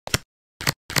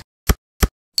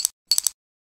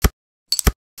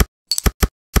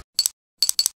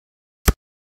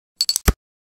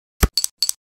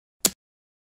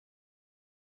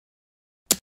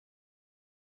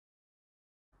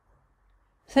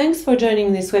Thanks for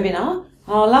joining this webinar,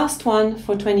 our last one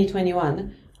for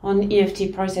 2021 on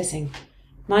EFT processing.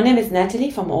 My name is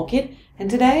Nathalie from ORCID, and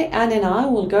today Anne and I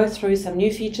will go through some new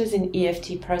features in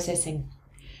EFT processing.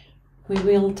 We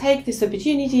will take this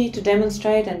opportunity to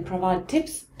demonstrate and provide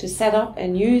tips to set up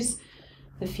and use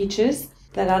the features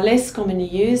that are less commonly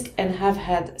used and have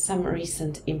had some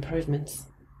recent improvements.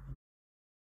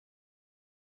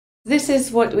 This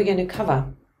is what we're going to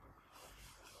cover.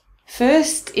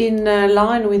 First, in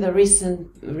line with a recent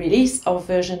release of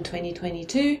version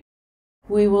 2022,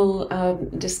 we will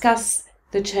discuss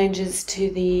the changes to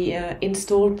the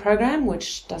install program,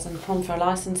 which doesn't prompt for a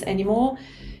license anymore,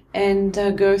 and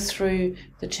go through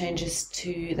the changes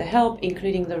to the help,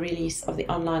 including the release of the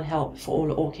online help for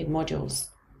all ORCID modules.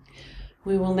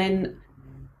 We will then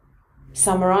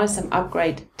summarize some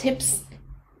upgrade tips.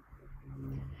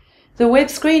 The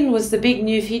web screen was the big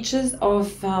new features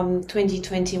of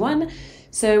 2021,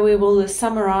 so we will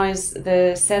summarize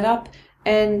the setup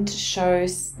and show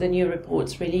the new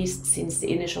reports released since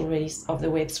the initial release of the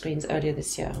web screens earlier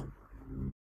this year.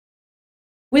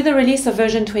 With the release of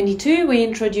version 22, we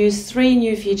introduced 3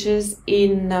 new features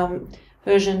in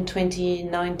version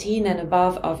 2019 and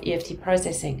above of EFT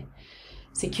processing.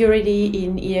 Security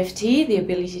in EFT, the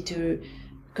ability to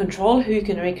control who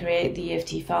can recreate the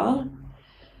EFT file.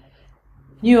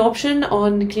 New option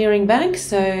on Clearing Bank,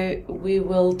 so we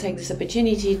will take this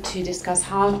opportunity to discuss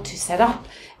how to set up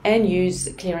and use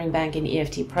Clearing Bank in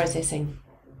EFT processing.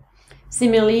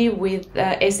 Similarly with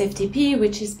SFTP,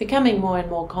 which is becoming more and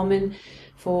more common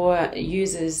for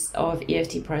users of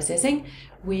EFT processing,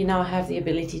 we now have the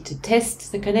ability to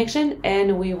test the connection,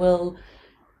 and we will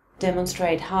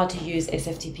demonstrate how to use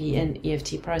SFTP in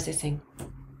EFT processing.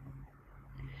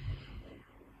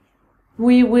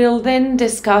 We will then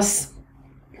discuss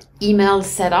email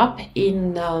setup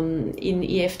in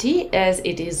EFT, as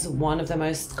it is one of the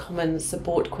most common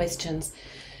support questions.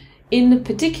 In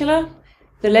particular,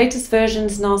 the latest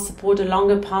versions now support a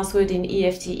longer password in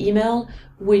EFT email,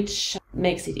 which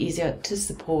makes it easier to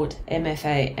support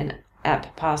MFA and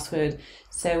app password.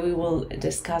 So we will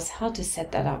discuss how to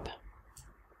set that up.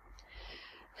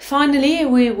 Finally,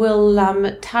 we will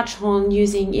touch on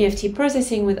using EFT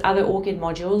processing with other ORCID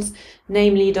modules,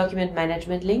 namely Document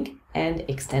Management Link and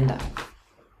Extender.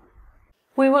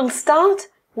 We will start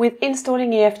with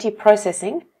installing EFT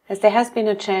processing, as there has been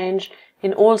a change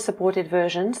in all supported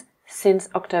versions since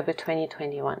October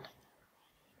 2021.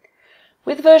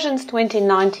 With versions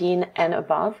 2019 and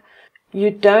above,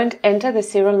 you don't enter the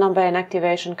serial number and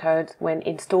activation codes when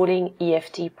installing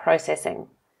EFT processing.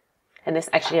 And this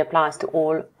actually applies to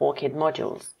all ORCID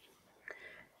modules.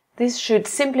 This should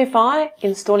simplify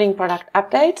installing product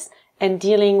updates and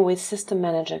dealing with System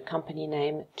Manager company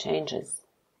name changes.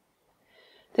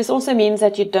 This also means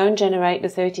that you don't generate the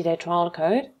 30-day trial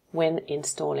code when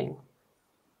installing.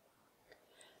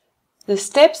 The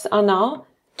steps are now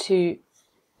to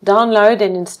download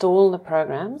and install the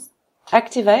programs,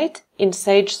 activate in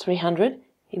Sage 300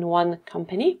 in one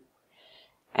company,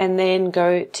 and then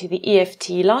go to the EFT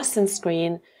license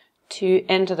screen to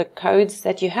enter the codes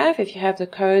that you have, if you have the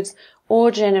codes, or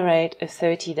generate a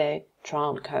 30-day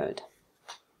trial code.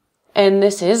 And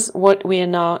this is what we are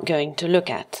now going to look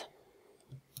at.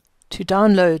 To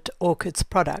download ORCID's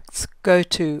products, go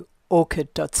to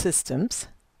orcid.systems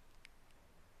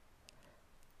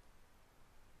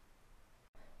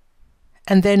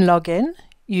and then log in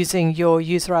using your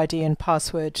user ID and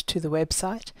password to the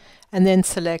website, and then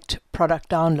select Product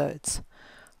Downloads.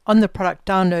 On the Product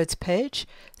Downloads page,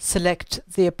 select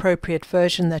the appropriate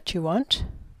version that you want,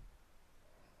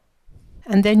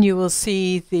 and then you will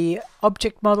see the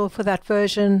object model for that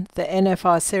version, the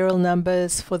NFR serial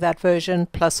numbers for that version,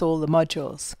 plus all the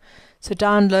modules. So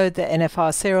download the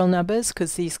NFR serial numbers,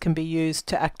 because these can be used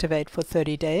to activate for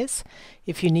 30 days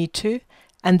if you need to,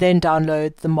 and then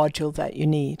download the module that you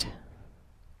need.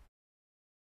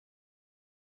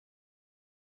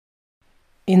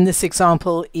 In this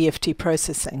example, EFT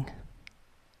processing.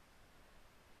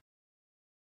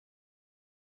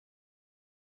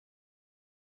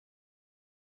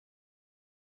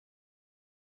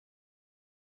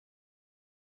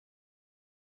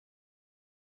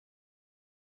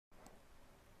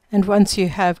 And once you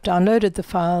have downloaded the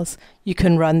files, you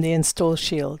can run the install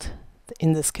shield,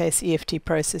 in this case EFT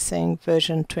processing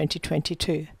version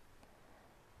 2022.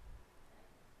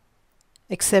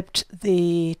 Accept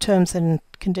the terms and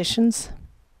conditions,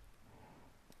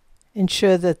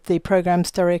 ensure that the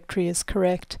programs directory is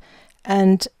correct,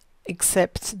 and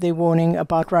accept the warning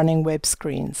about running web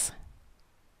screens.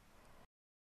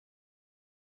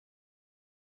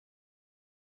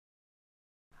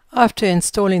 After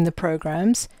installing the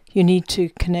programs, you need to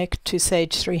connect to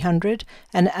Sage 300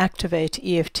 and activate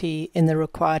EFT in the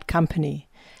required company.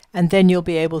 And then you'll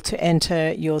be able to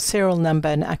enter your serial number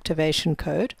and activation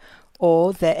code,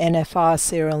 or the NFR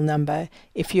serial number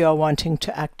if you are wanting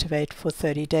to activate for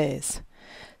 30 days.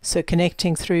 So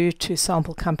connecting through to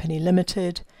Sample Company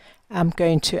Limited, I'm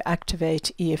going to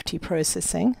activate EFT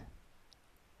processing.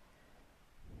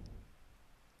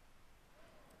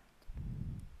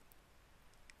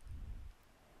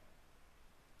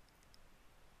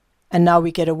 And now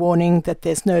we get a warning that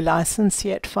there's no license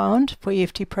yet found for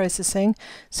EFT processing.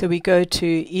 So we go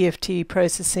to EFT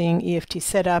processing, EFT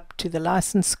setup to the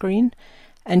license screen.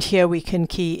 And here we can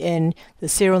key in the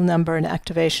serial number and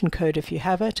activation code if you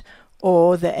have it,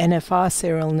 or the NFR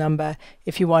serial number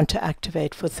if you want to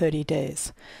activate for 30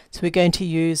 days. So we're going to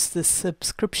use the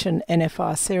subscription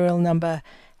NFR serial number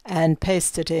and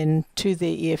paste it in to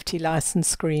the EFT license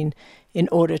screen in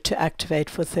order to activate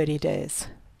for 30 days.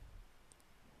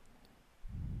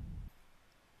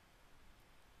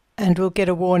 And we'll get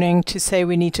a warning to say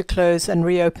we need to close and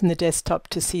reopen the desktop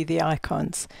to see the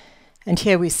icons. And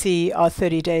here we see our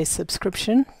 30-day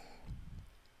subscription.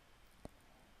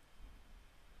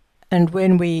 And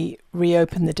when we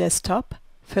reopen the desktop,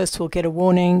 first we'll get a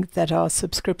warning that our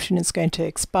subscription is going to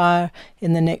expire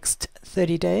in the next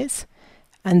 30 days.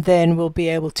 And then we'll be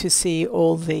able to see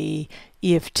all the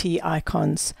EFT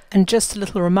icons. And just a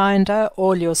little reminder,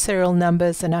 all your serial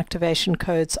numbers and activation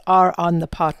codes are on the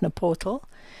partner portal.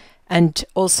 And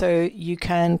also you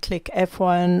can click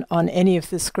F1 on any of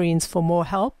the screens for more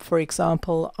help, for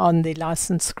example, on the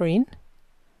license screen.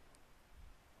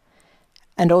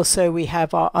 And also we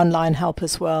have our online help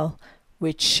as well,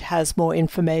 which has more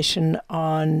information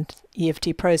on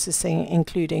EFT processing,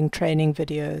 including training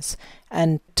videos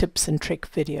and tips and trick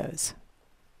videos.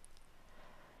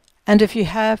 And if you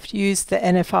have used the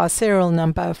NFR serial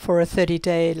number for a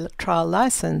 30-day trial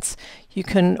license, you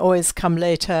can always come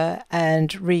later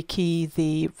and rekey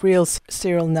the real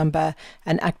serial number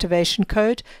and activation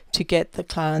code to get the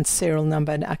client's serial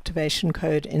number and activation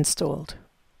code installed.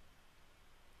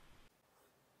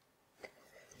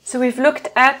 So we've looked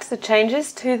at the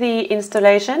changes to the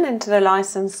installation and to the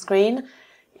license screen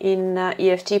in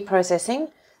EFT processing,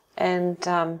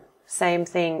 and same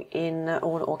thing in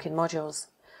all ORCID modules.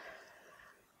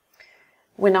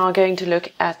 We're now going to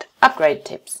look at upgrade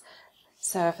tips.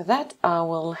 So for that, I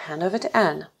will hand over to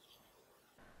Anne.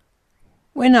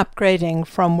 When upgrading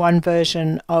from one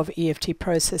version of EFT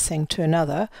processing to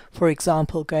another, for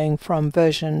example going from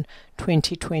version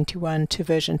 2021 to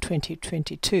version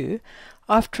 2022,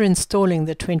 after installing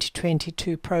the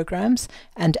 2022 programs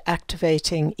and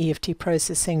activating EFT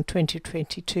processing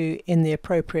 2022 in the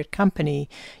appropriate company,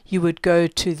 you would go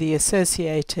to the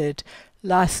associated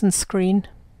license screen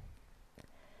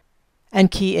and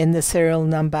key in the serial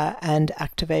number and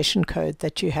activation code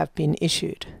that you have been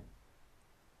issued.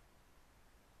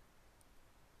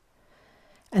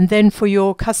 And then for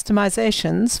your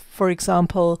customizations, for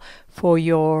example, for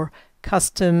your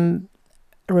custom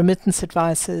remittance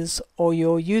advices or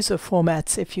your user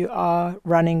formats, if you are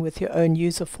running with your own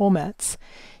user formats,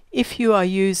 if you are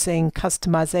using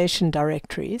customization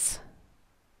directories,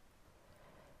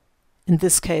 in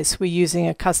this case we're using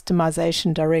a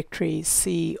customization directory,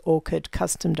 C ORCID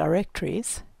custom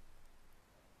directories,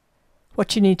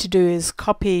 what you need to do is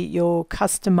copy your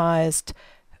customized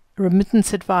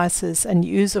remittance advices and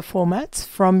user formats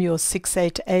from your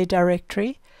 68A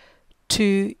directory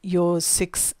to your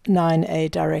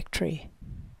 69A directory.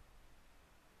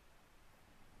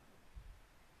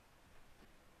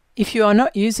 If you are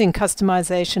not using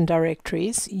customization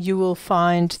directories, you will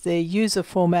find the user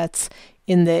formats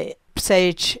in the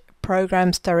Sage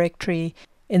Programs directory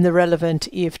in the relevant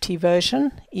EFT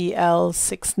version,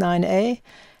 EL69A,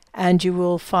 and you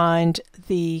will find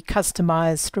the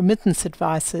customized remittance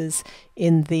advices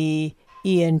in the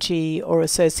ENG or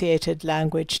associated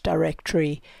language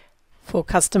directory for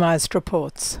customized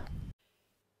reports.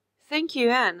 Thank you,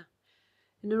 Anne.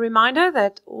 And a reminder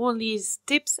that all these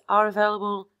tips are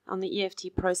available on the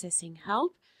EFT processing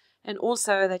help, and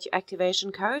also that your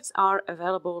activation codes are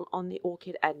available on the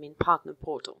ORCID admin partner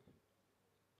portal.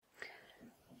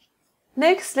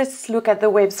 Next, let's look at the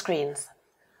web screens.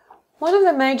 One of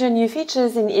the major new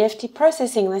features in EFT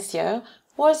processing this year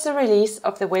was the release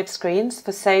of the web screens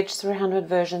for Sage 300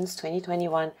 versions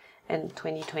 2021 and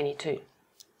 2022.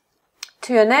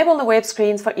 To enable the web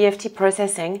screens for EFT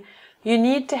processing, you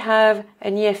need to have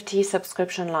an EFT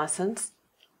subscription license.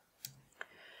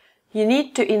 You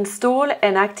need to install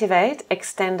and activate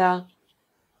Extender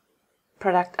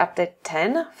Product Update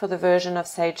 10 for the version of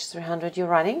Sage 300 you're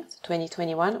running,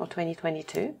 2021 or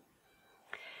 2022.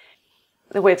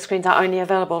 the web screens are only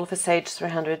available for Sage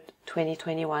 300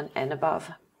 2021 and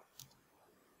above.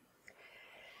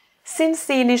 Since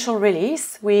the initial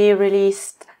release, we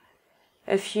released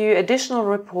a few additional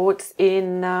reports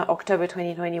in October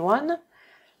 2021,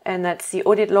 and that's the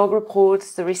audit log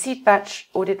reports, the receipt batch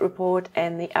audit report,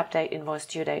 and the update invoice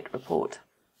due date report.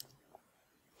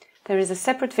 There is a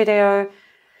separate video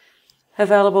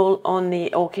available on the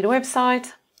ORCID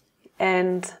website,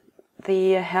 and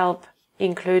the help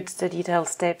includes the detailed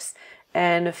steps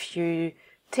and a few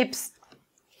tips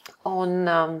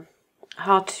on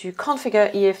how to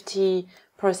configure EFT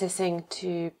processing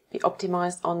to be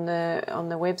optimized on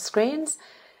the web screens.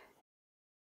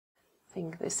 I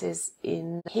think this is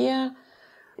in here.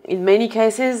 In many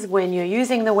cases, when you're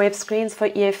using the web screens for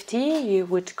EFT, you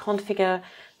would configure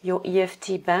your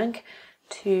EFT bank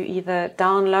to either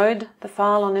download the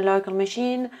file on a local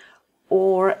machine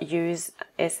or use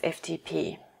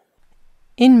SFTP.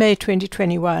 In May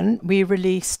 2021, we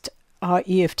released our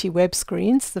EFT web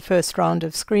screens, the first round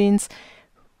of screens,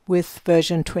 with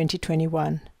version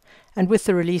 2021. And with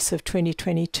the release of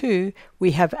 2022,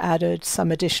 we have added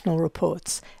some additional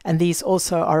reports, and these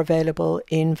also are available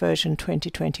in version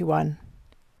 2021.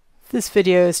 This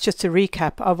video is just a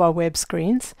recap of our web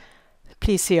screens.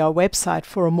 Please see our website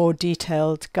for a more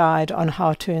detailed guide on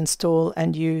how to install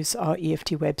and use our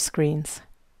EFT web screens.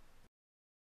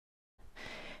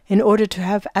 In order to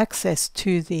have access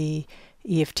to the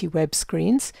EFT web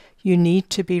screens, you need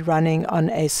to be running on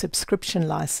a subscription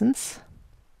license.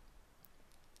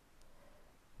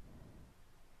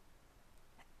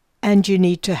 And you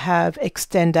need to have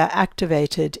Extender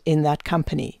activated in that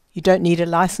company. You don't need a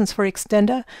license for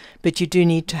Extender, but you do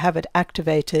need to have it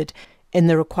activated in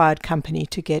the required company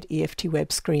to get EFT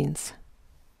web screens.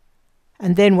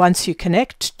 And then once you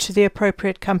connect to the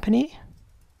appropriate company,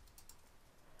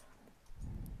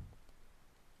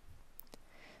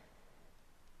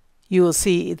 you will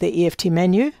see the EFT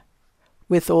menu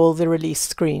with all the released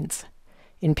screens.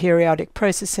 In periodic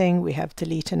processing, we have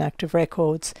delete and active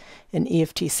records. In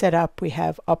EFT setup, we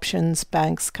have options,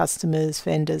 banks, customers,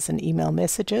 vendors, and email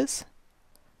messages,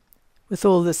 with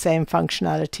all the same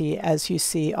functionality as you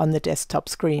see on the desktop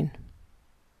screen.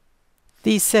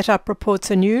 These setup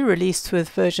reports are new, released with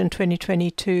version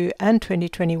 2022 and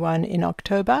 2021 in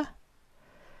October.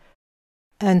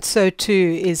 And so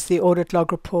too is the audit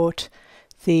log report,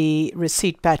 the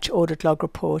receipt batch audit log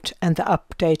report, and the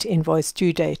update invoice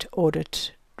due date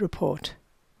audit report.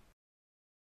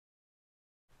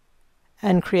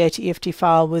 And Create EFT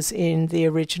File was in the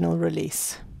original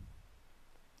release.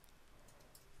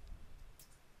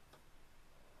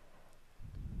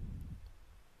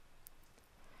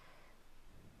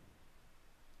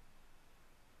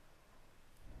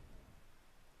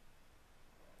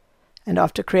 And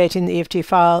after creating the EFT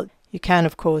file, you can,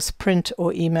 of course, print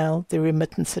or email the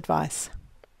remittance advice.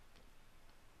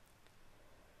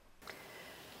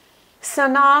 So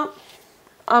now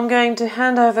I'm going to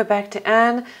hand over back to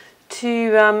Anne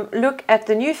to look at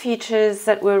the new features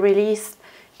that were released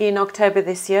in October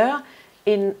this year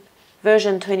in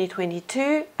version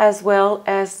 2022, as well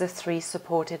as the 3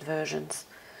 supported versions.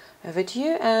 Over to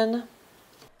you, Anne.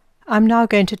 I'm now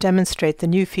going to demonstrate the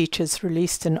new features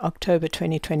released in October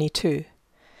 2022.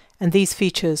 And these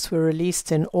features were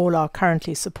released in all our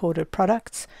currently supported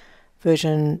products,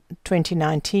 version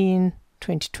 2019,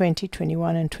 2020,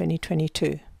 21, and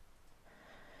 2022.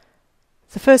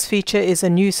 The first feature is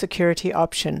a new security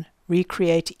option,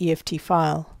 Recreate EFT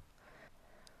File.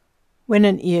 When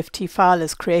an EFT file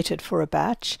is created for a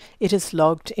batch, it is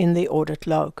logged in the audit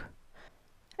log.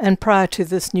 And prior to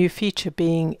this new feature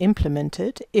being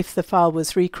implemented, if the file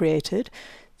was recreated,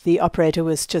 the operator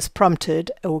was just prompted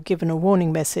or given a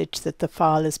warning message that the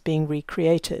file is being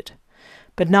recreated.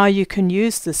 But now you can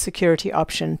use the security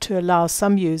option to allow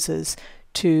some users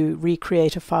to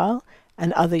recreate a file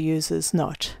and other users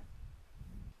not.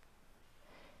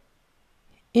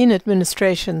 In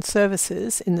Administration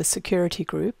Services, in the security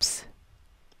groups,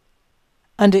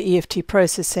 under EFT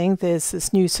Processing, there's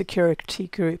this new security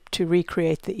group to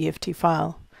recreate the EFT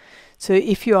file. So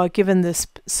if you are given this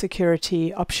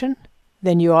security option,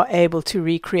 then you are able to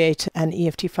recreate an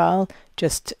EFT file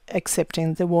just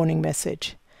accepting the warning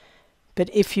message. But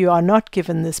if you are not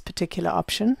given this particular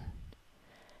option,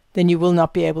 then you will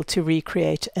not be able to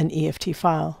recreate an EFT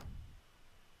file.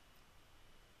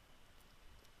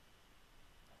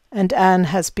 And Anne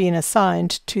has been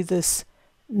assigned to this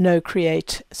No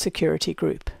Create security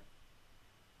group.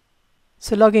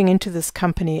 So logging into this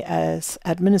company as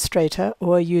administrator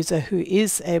or a user who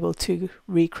is able to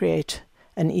recreate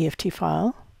an EFT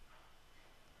file.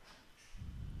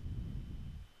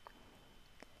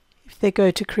 If they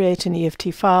go to create an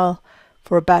EFT file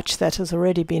for a batch that has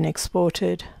already been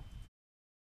exported,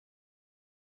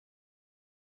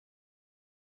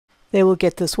 they will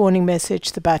get this warning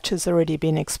message, the batch has already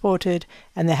been exported,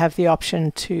 and they have the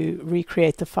option to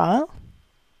recreate the file.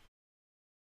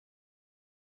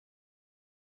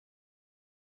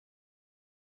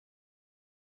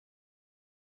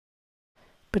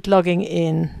 But logging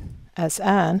in as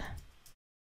Anne,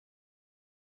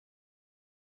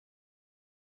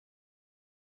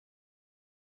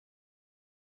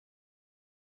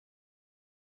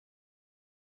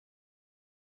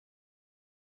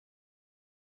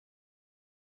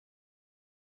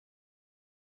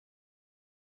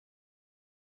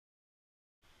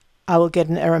 I will get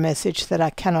an error message that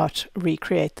I cannot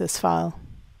recreate this file.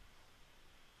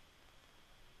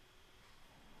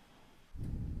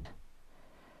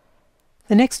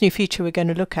 The next new feature we're going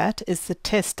to look at is the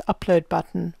test upload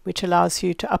button, which allows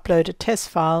you to upload a test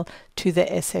file to the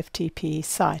SFTP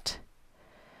site.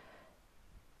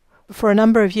 For a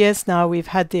number of years now, we've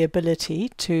had the ability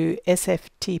to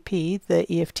SFTP the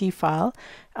EFT file,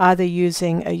 either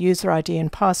using a user ID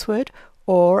and password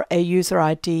or a user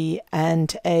ID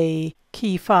and a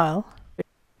key file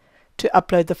to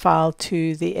upload the file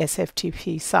to the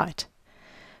SFTP site.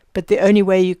 But the only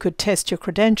way you could test your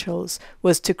credentials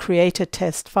was to create a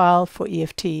test file for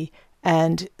EFT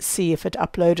and see if it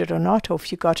uploaded or not, or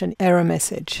if you got an error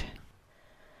message.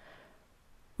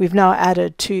 We've now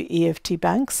added to EFT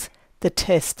banks the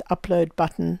test upload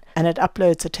button, and it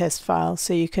uploads a test file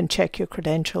so you can check your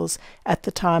credentials at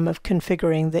the time of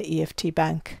configuring the EFT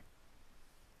bank.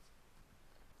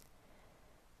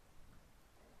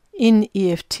 In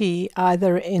EFT,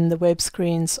 either in the web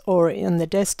screens or in the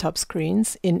desktop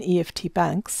screens in EFT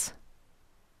banks,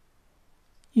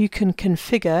 you can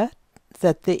configure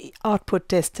that the output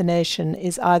destination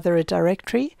is either a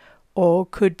directory or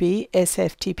could be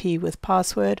SFTP with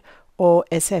password or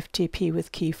SFTP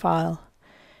with key file.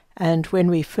 And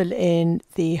when we fill in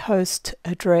the host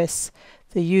address,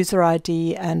 the user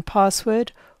ID and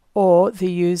password, or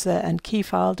the user and key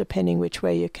file, depending which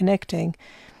way you're connecting,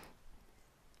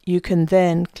 you can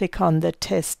then click on the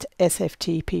test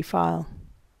SFTP file.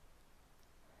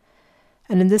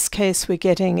 And in this case, we're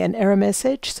getting an error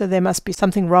message, so there must be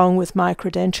something wrong with my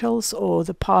credentials or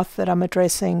the path that I'm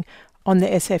addressing on the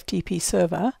SFTP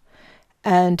server,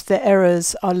 and the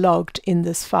errors are logged in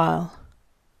this file.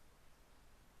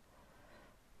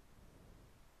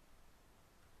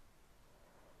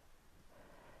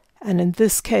 And in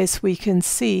this case, we can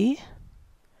see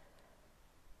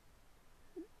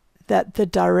that the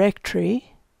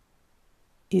directory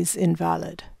is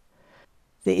invalid.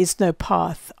 There is no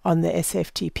path on the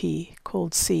SFTP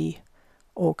called C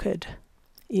ORCID,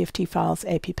 EFT Files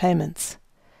AP Payments.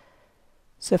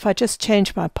 So if I just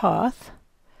change my path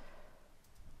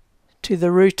to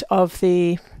the root of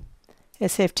the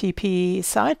SFTP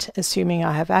site, assuming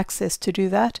I have access to do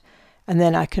that, and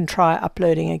then I can try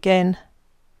uploading again,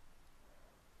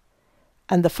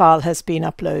 and the file has been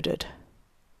uploaded.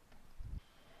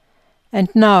 And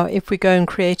now if we go and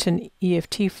create an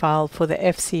EFT file for the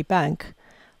FC bank,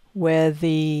 where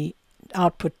the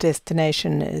output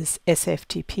destination is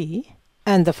SFTP,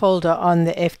 and the folder on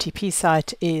the FTP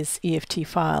site is EFT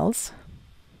files,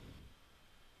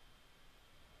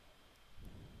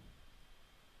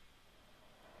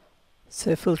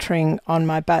 so filtering on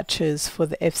my batches for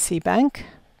the FC bank,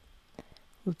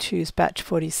 we'll choose batch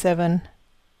 47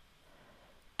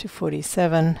 to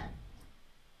 47,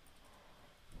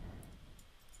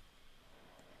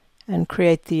 and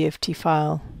create the EFT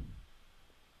file.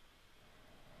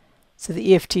 So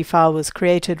the EFT file was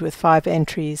created with 5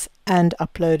 entries and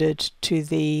uploaded to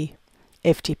the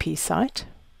FTP site.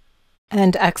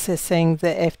 And accessing the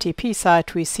FTP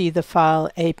site, we see the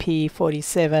file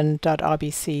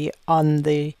ap47.rbc on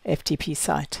the FTP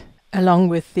site, along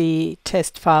with the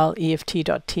test file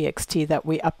eft.txt that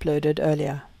we uploaded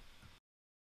earlier.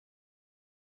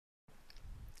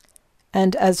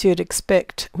 And as you'd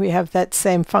expect, we have that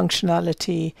same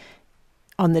functionality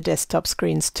on the desktop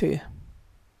screens too.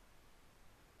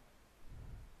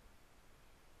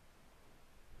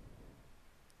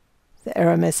 The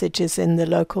error message is in the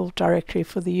local directory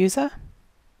for the user.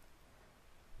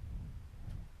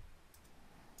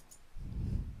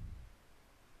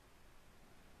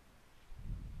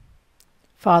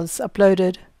 File is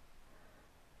uploaded,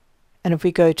 and if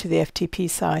we go to the FTP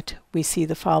site, we see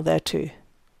the file there too.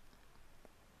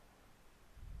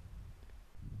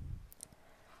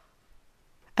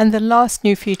 And the last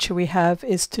new feature we have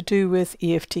is to do with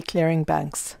EFT clearing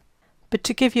banks. But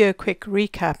to give you a quick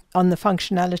recap on the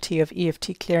functionality of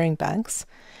EFT clearing banks,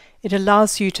 It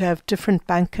allows you to have different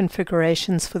bank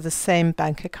configurations for the same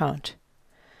bank account.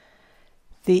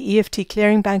 The EFT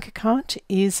Clearing Bank account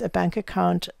is a bank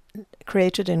account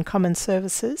created in Common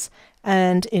Services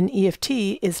and in EFT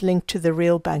is linked to the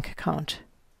real bank account.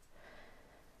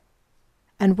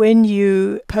 And when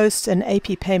you post an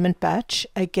AP payment batch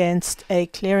against a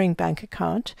clearing bank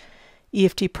account,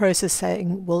 EFT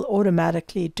processing will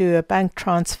automatically do a bank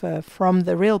transfer from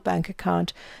the real bank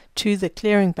account to the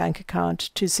clearing bank account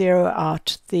to zero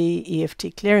out the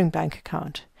EFT clearing bank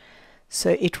account.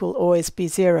 So it will always be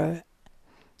zero.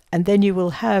 And then you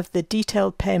will have the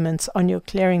detailed payments on your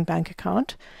clearing bank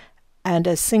account and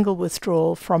a single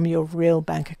withdrawal from your real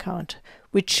bank account,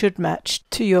 which should match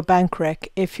to your bank rec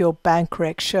if your bank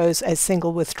rec shows a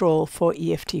single withdrawal for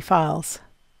EFT files.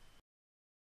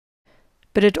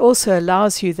 But it also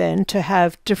allows you then to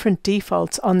have different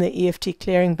defaults on the EFT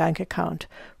Clearing Bank account.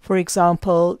 For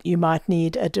example, you might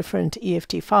need a different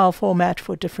EFT file format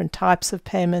for different types of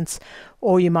payments,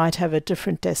 or you might have a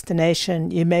different destination.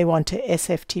 You may want to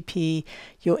SFTP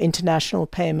your international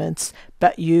payments,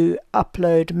 but you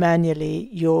upload manually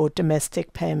your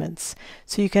domestic payments.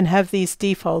 So you can have these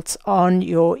defaults on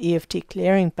your EFT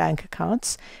Clearing Bank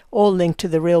accounts, all linked to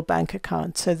the real bank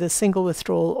account. So the single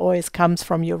withdrawal always comes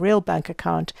from your real bank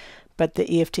account, but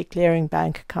the EFT Clearing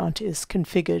Bank account is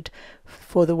configured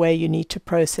for the way you need to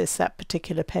process that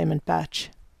particular payment batch.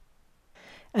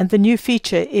 And the new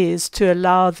feature is to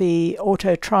allow the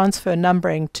auto transfer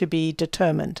numbering to be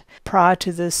determined. Prior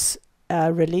to this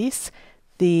release,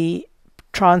 the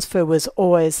transfer was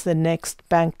always the next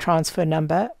bank transfer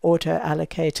number auto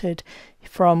allocated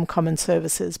from Common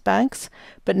Services banks,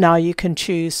 but now you can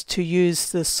choose to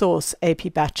use the source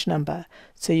AP batch number.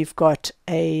 So you've got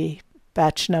a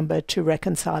batch number to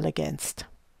reconcile against.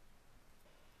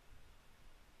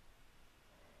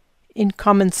 In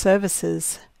Common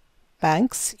Services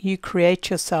banks, you create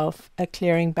yourself a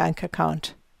clearing bank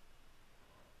account.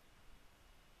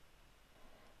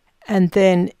 And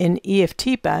then in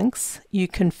EFT banks, you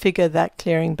configure that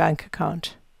clearing bank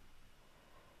account.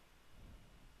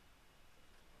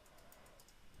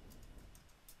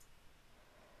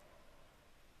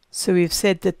 So we've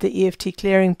said that the EFT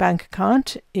Clearing Bank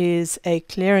account is a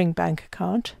clearing bank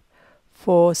account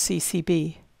for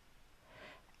CCB.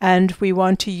 And we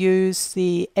want to use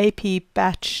the AP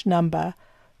batch number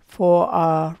for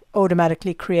our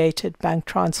automatically created bank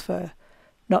transfer,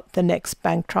 not the next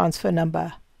bank transfer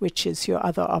number, which is your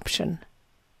other option.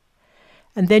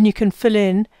 And then you can fill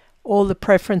in all the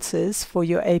preferences for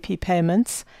your AP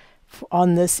payments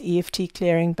on this EFT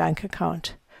Clearing Bank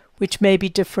account, which may be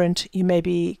different. You may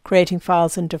be creating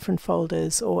files in different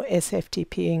folders or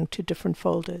SFTPing to different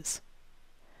folders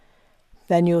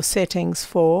than your settings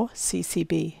for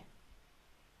CCB.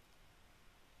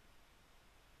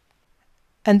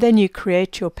 And then you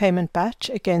create your payment batch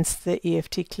against the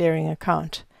EFT clearing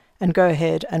account and go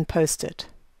ahead and post it.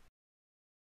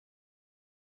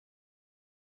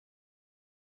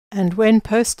 And when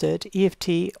posted,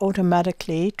 EFT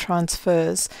automatically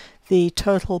transfers the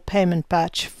total payment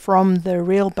batch from the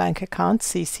real bank account,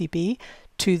 CCB,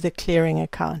 to the clearing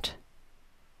account,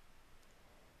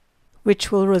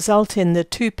 which will result in the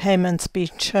two payments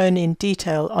being shown in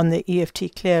detail on the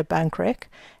EFT Clear Bank Rec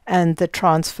and the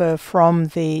transfer from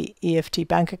the EFT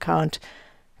bank account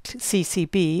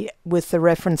CCB with the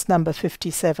reference number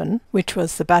 57, which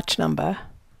was the batch number,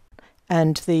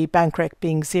 and the bank rec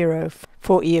being 0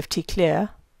 for EFT Clear.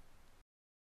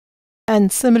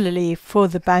 And similarly for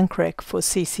the bank rec for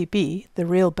CCB, the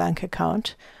real bank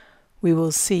account, we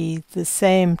will see the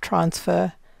same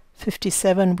transfer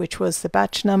 57, which was the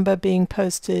batch number, being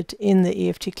posted in the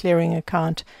EFT clearing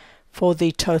account for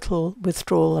the total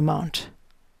withdrawal amount.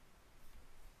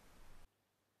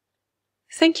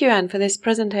 Thank you, Anne, for this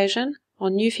presentation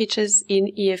on new features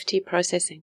in EFT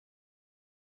processing.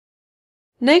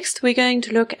 Next, we're going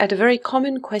to look at very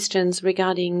common questions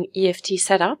regarding EFT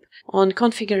setup on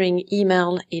configuring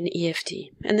email in EFT,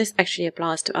 and this actually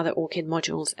applies to other ORCID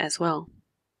modules as well.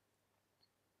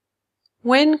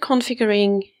 When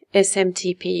configuring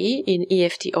SMTP in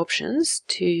EFT options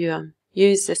to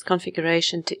use this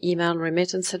configuration to email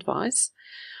remittance advice,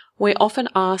 we're often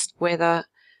asked whether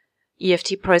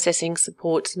EFT processing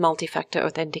supports multi-factor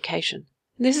authentication.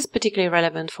 This is particularly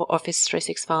relevant for Office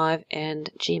 365 and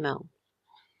Gmail.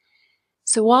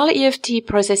 So while EFT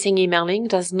processing emailing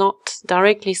does not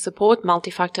directly support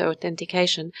multi-factor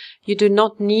authentication, you do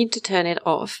not need to turn it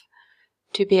off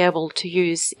to be able to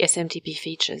use SMTP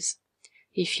features.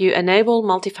 If you enable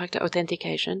multi-factor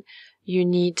authentication, you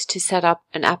need to set up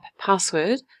an app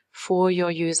password for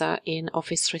your user in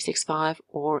Office 365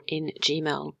 or in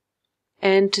Gmail.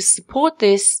 And to support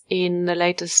this in the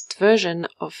latest version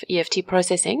of EFT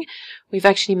processing, we've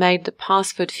actually made the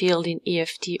password field in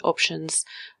EFT options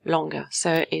longer.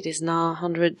 So it is now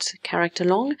 100 character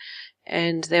long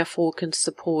and therefore can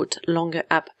support longer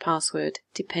app password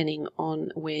depending on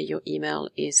where your email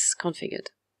is configured.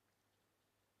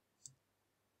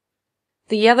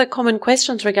 The other common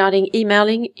questions regarding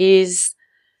emailing is,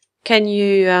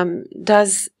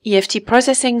 does EFT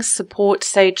processing support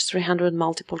Sage 300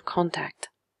 multiple contact?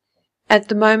 At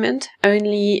the moment,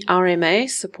 only RMA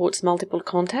supports multiple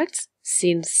contacts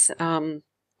since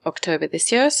October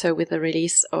this year. So with the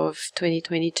release of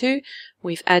 2022,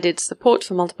 we've added support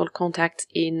for multiple contacts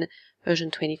in version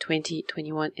 2020,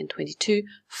 21 and 22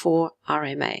 for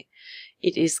RMA.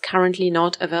 It is currently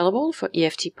not available for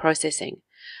EFT processing.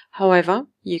 However,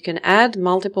 you can add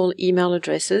multiple email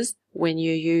addresses when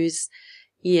you use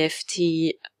EFT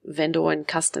vendor and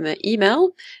customer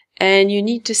email, and you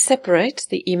need to separate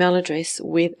the email address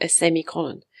with a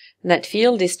semicolon. And that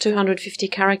field is 250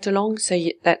 character long, so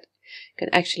that can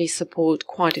actually support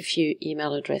quite a few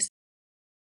email addresses.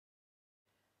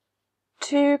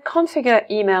 To configure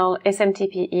email,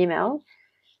 SMTP email,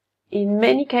 in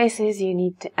many cases you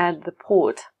need to add the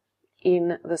port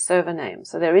in the server name.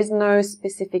 So there is no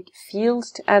specific field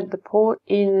to add the port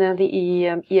in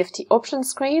the EFT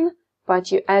options screen,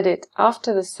 but you add it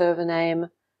after the server name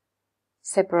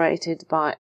separated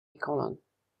by a colon.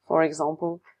 For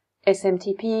example,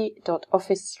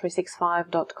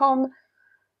 smtp.office365.com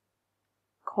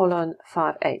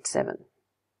 :587.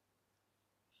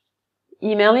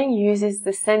 Emailing uses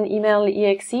the send email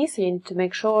exe, so you need to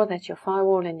make sure that your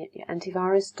firewall and your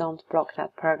antivirus don't block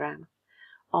that program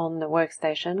on the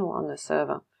workstation or on the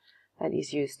server that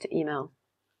is used to email.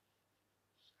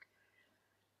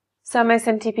 Some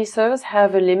SMTP servers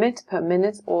have a limit per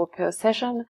minute or per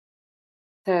session,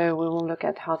 so we will look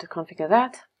at how to configure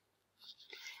that.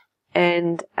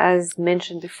 And as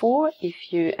mentioned before,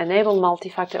 if you enable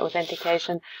multi-factor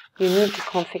authentication, you need to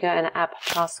configure an app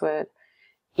password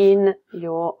in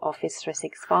your Office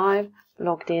 365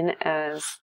 logged in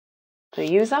as the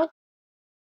user.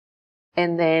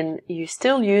 And then you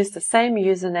still use the same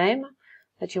username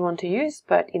that you want to use,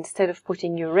 but instead of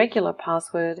putting your regular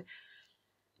password,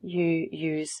 you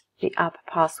use the app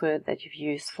password that you've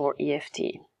used for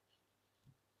EFT.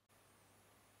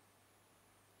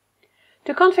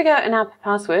 To configure an app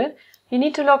password, you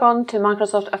need to log on to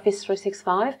Microsoft Office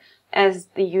 365 as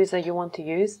the user you want to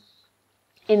use.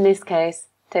 In this case,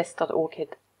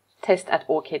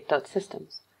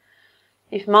 test@orchid.systems.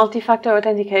 If multi-factor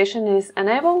authentication is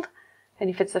enabled, and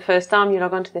if it's the first time you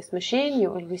log onto this machine, you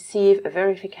will receive a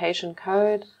verification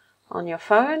code on your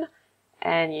phone,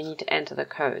 and you need to enter the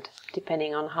code,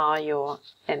 depending on how your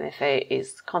MFA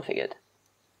is configured.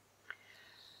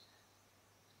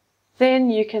 Then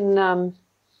you can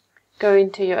go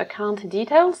into your account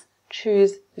details,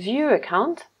 choose View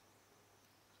Account,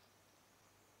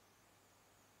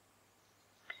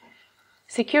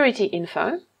 Security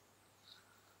Info,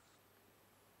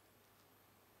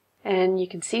 and you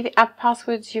can see the app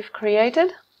passwords you've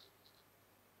created,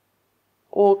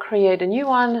 or create a new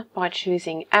one by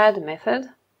choosing Add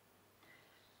Method,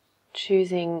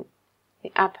 choosing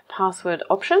the app password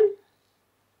option,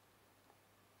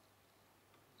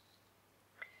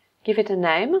 give it a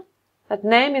name. That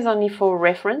name is only for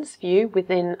reference view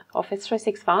within Office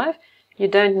 365. You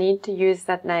don't need to use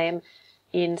that name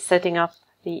in setting up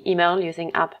the email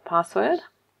using app password.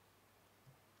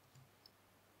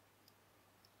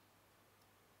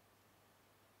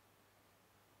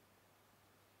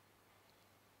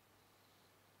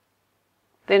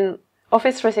 Then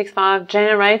Office 365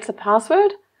 generates a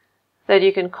password that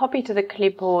you can copy to the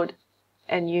clipboard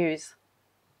and use.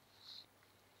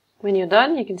 When you're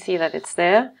done, you can see that it's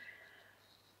there.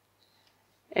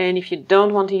 And if you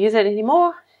don't want to use it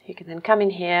anymore, you can then come in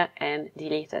here and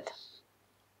delete it.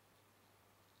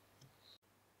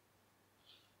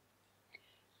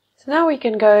 So now we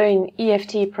can go in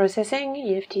EFT processing,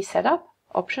 EFT setup,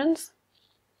 options,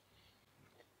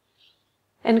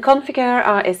 and configure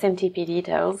our SMTP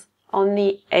details on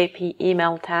the AP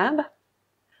email tab.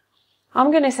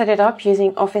 I'm going to set it up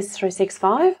using Office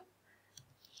 365.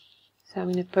 So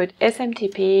I'm going to put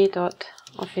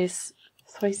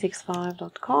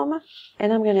smtp.office365.com,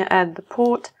 and I'm going to add the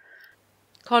port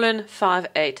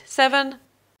 :587,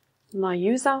 my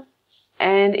user,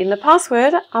 and in the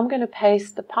password I'm going to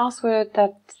paste the password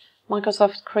that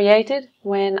Microsoft created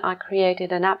when I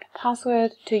created an app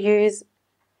password to use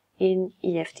in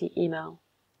EFT email.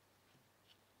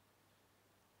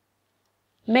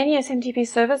 Many SMTP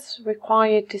servers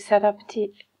require you to set up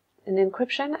an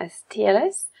encryption as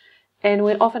TLS, And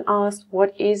we're often asked,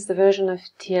 what is the version of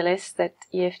TLS that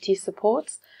EFT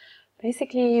supports?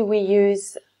 Basically, we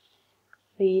use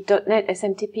the .NET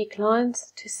SMTP client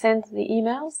to send the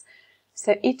emails.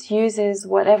 So it uses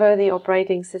whatever the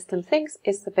operating system thinks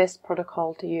is the best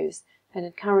protocol to use. And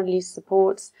it currently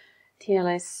supports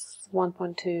TLS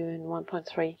 1.2 and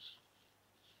 1.3.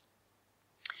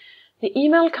 The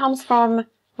email comes from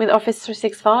with Office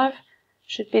 365,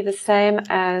 should be the same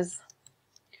as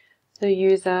the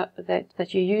user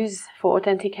that you use for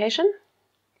authentication.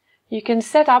 You can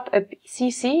set up a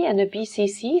CC and a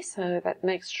BCC, so that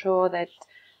makes sure that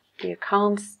the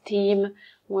accounts team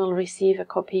will receive a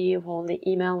copy of all the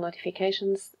email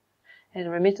notifications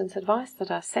and remittance advice that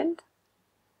are sent.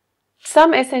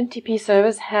 Some SMTP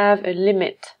servers have a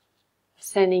limit of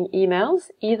sending emails,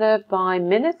 either by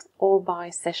minute or by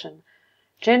session.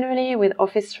 Generally, with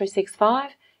Office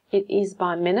 365, it is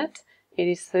by minute. It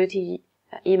is 30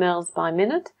 emails by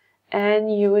minute,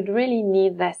 and you would really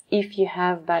need that if you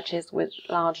have batches with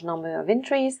large number of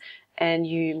entries and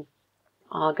you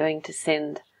are going to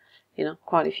send,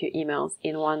 quite a few emails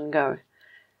in one go.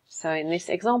 So in this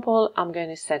example, I'm going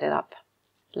to set it up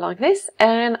like this,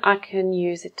 and I can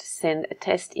use it to send a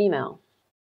test email.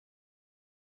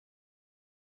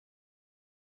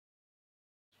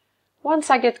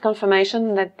 Once I get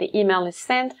confirmation that the email is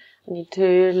sent, I need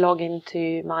to log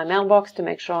into my mailbox to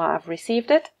make sure I've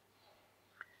received it.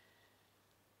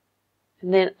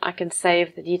 And then I can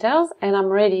save the details, and I'm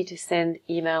ready to send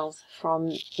emails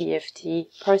from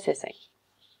EFT processing.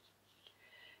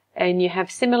 And you have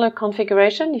similar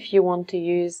configuration if you want to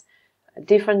use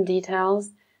different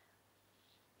details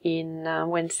in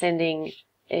when sending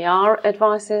AR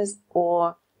advices,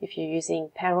 or if you're using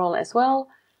payroll as well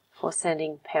for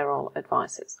sending payroll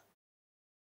advices.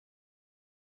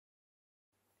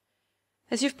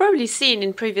 As you've probably seen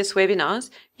in previous webinars,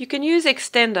 you can use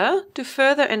Extender to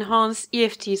further enhance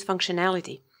EFT's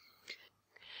functionality.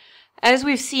 As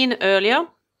we've seen earlier,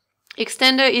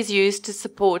 Extender is used to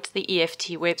support the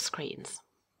EFT web screens.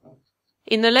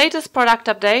 In the latest product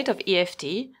update of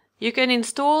EFT, you can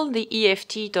install the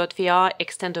EFT.vi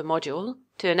Extender module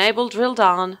to enable drill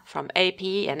down from AP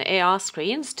and AR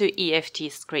screens to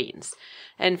EFT screens.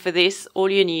 And for this,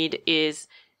 all you need is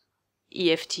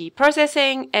EFT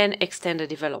processing and Extender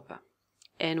developer.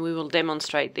 And we will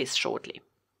demonstrate this shortly.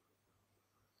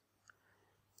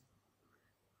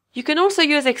 You can also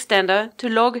use Extender to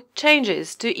log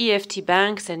changes to EFT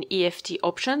banks and EFT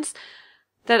options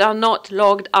that are not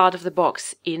logged out of the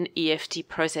box in EFT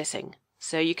processing.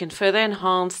 So you can further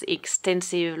enhance the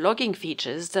extensive logging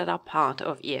features that are part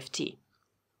of EFT.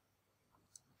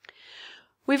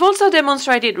 We've also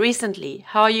demonstrated recently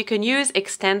how you can use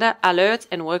Extender alerts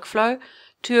and workflow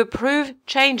to approve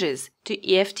changes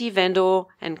to EFT vendor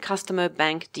and customer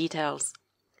bank details.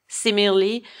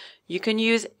 Similarly, you can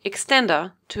use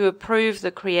Extender to approve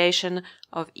the creation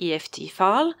of EFT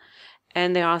File,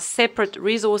 and there are separate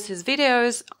resources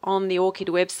videos on the ORCID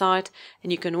website,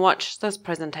 and you can watch those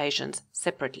presentations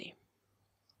separately.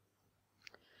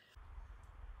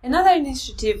 Another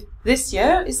initiative this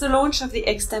year is the launch of the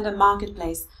Extender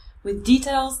Marketplace, with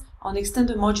details on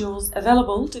Extender modules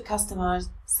available to customize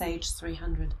Sage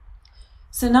 300.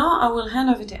 So now I will hand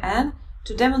over to Anne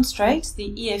to demonstrate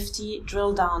the EFT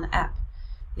Drill Down app.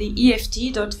 The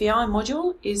EFT.vi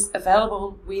module is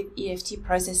available with EFT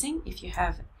processing if you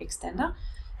have Extender,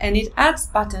 and it adds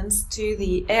buttons to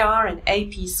the AR and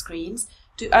AP screens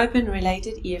to open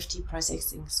related EFT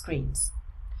processing screens.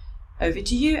 Over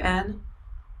to you, Anne.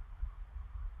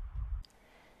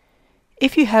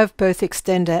 If you have both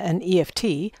Extender and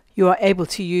EFT, you are able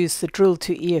to use the Drill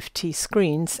to EFT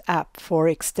Screens app for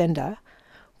Extender,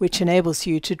 which enables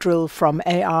you to drill from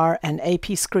AR and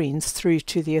AP screens through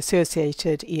to the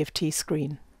associated EFT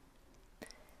screen.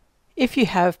 If you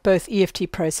have both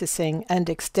EFT Processing and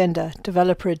Extender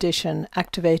Developer Edition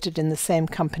activated in the same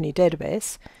company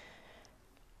database,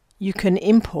 you can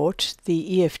import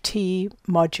the EFT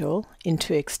module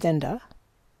into Extender.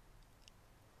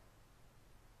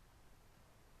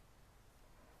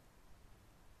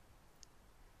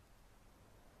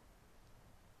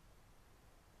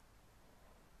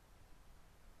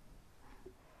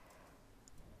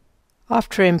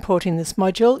 After importing this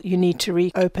module, you need to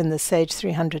reopen the Sage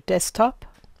 300 desktop.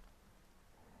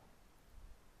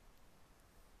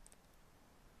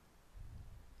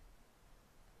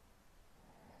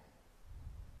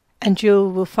 And you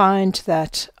will find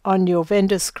that on your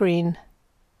vendor screen,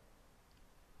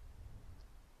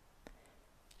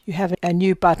 you have a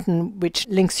new button which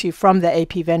links you from the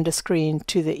AP vendor screen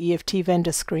to the EFT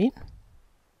vendor screen.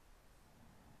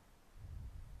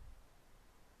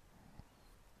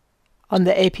 On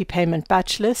the AP payment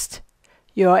batch list,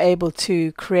 you are able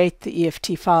to create the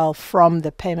EFT file from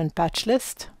the payment batch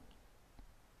list.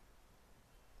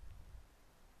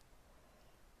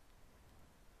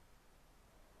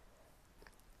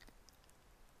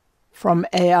 From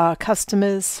AR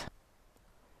customers,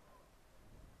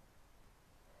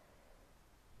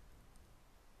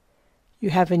 you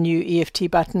have a new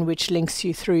EFT button which links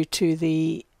you through to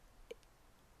the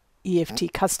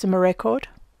EFT customer record.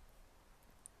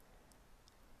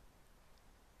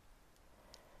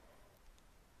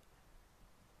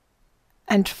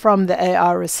 And from the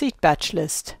AR receipt batch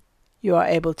list, you are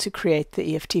able to create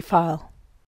the EFT file.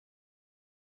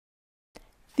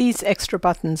 These extra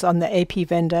buttons on the AP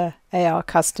vendor, AR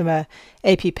customer,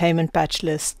 AP payment batch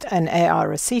list, and AR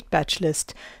receipt batch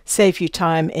list save you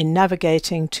time in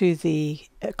navigating to the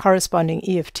corresponding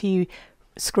EFT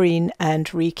screen and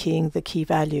rekeying the key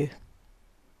value.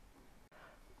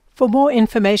 For more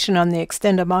information on the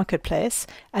Extender Marketplace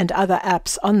and other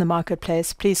apps on the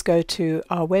Marketplace, please go to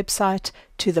our website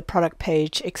to the product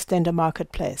page Extender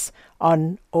Marketplace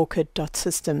on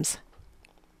orchid.systems.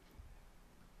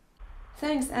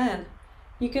 Thanks, Anne.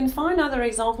 You can find other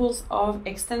examples of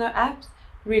Extender apps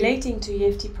relating to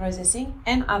EFT processing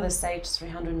and other Sage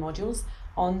 300 modules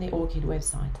on the Orchid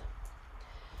website.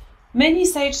 Many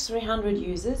Sage 300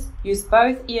 users use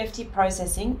both EFT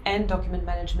processing and document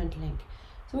management link.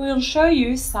 So we'll show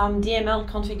you some DML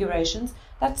configurations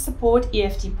that support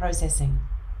EFT processing.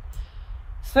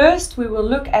 First, we will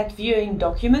look at viewing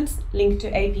documents linked to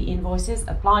AP invoices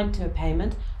applied to a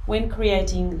payment when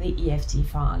creating the EFT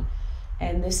file.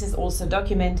 And this is also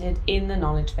documented in the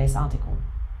knowledge base article.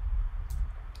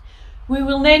 We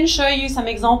will then show you some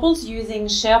examples using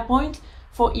SharePoint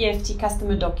for EFT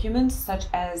customer documents such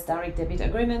as direct debit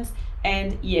agreements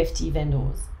and EFT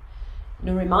vendors. And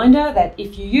a reminder that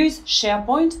if you use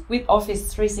SharePoint with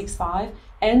Office 365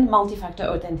 and multi-factor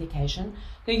authentication,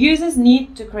 the users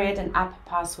need to create an app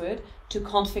password to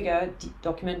configure the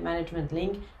document management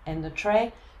link and the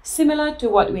tray, similar to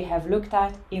what we have looked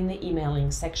at in the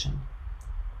emailing section.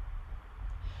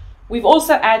 We've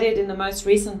also added in the most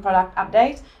recent product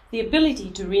update the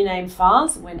ability to rename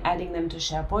files when adding them to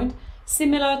SharePoint,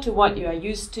 similar to what you are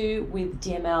used to with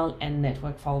DML and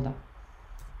network folder.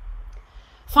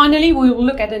 Finally, we will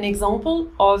look at an example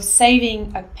of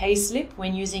saving a payslip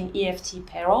when using EFT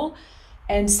payroll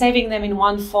and saving them in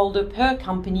one folder per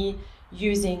company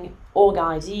using org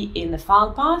ID in the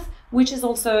file path, which is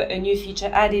also a new feature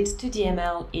added to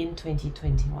DML in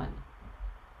 2021.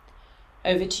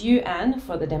 Over to you, Anne,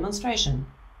 for the demonstration.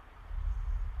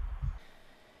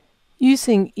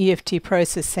 Using EFT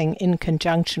processing in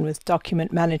conjunction with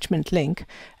Document Management Link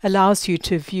allows you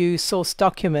to view source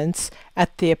documents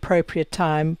at the appropriate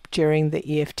time during the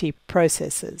EFT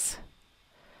processes.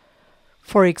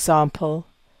 For example,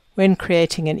 when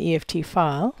creating an EFT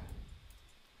file,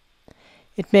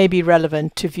 it may be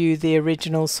relevant to view the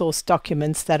original source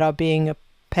documents that are being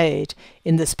paid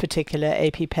in this particular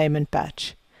AP payment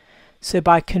batch. So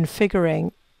by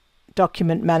configuring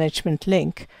Document Management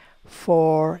Link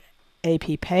for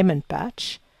AP payment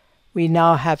batch, we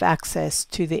now have access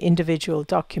to the individual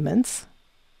documents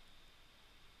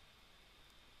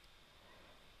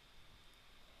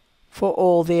for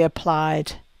all the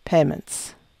applied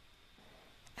payments.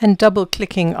 And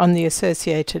double-clicking on the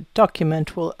associated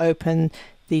document will open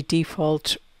the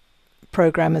default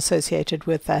program associated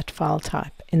with that file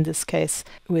type, in this case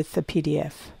with the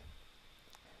PDF.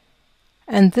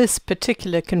 And this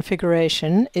particular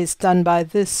configuration is done by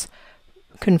this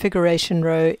configuration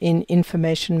row in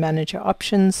Information Manager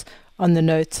Options on the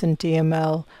Notes and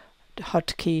DML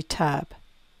hotkey tab.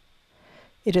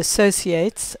 It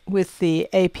associates with the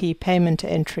AP payment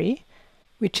entry,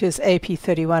 which is AP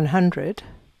 3100.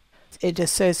 It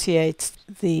associates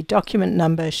the document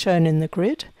number shown in the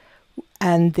grid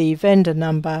and the vendor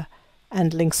number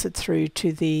and links it through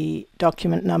to the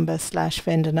document number /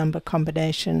 vendor number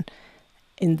combination,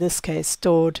 in this case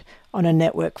stored on a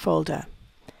network folder.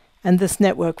 And this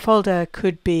network folder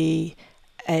could be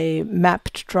a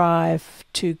mapped drive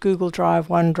to Google Drive,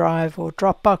 OneDrive, or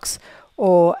Dropbox,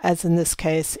 or as in this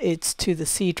case, it's to the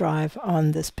C drive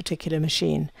on this particular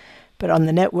machine. But on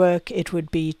the network, it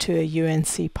would be to a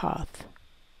UNC path.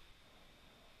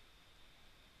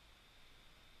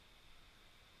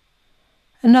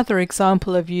 Another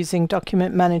example of using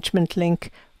Document Management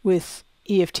Link with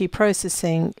EFT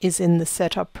processing is in the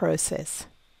setup process.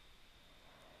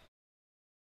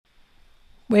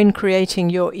 When creating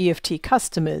your EFT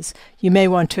customers, you may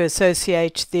want to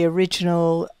associate the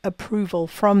original approval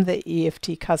from the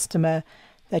EFT customer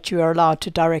that you are allowed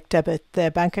to direct debit their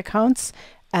bank accounts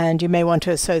And you may want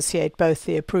to associate both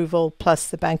the approval plus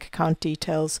the bank account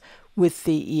details with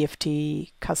the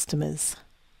EFT customers.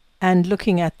 And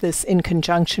looking at this in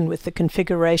conjunction with the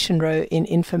configuration row in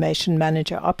Information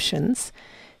Manager options,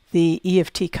 the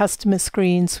EFT customer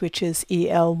screens, which is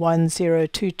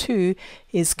EL1022,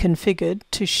 is configured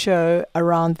to show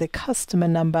around the customer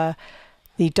number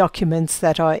the documents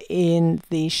that are in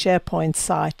the SharePoint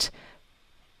site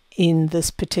in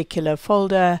this particular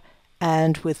folder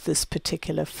and with this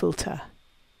particular filter.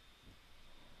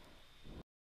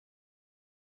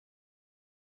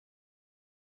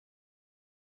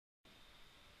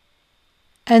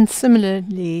 And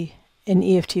similarly, in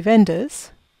EFT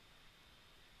vendors,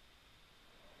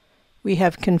 we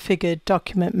have configured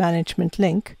Document Management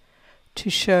Link to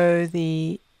show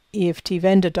the EFT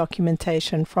vendor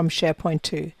documentation from SharePoint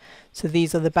 2. So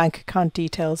these are the bank account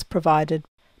details provided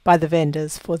by the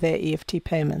vendors for their EFT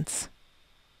payments.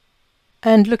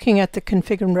 And looking at the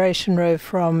configuration row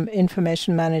from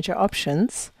Information Manager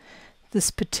options, this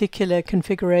particular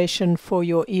configuration for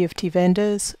your EFT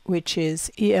vendors, which is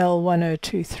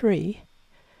EL1023,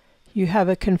 you have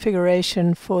a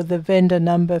configuration for the vendor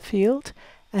number field,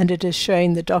 and it is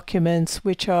showing the documents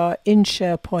which are in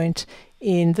SharePoint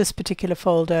in this particular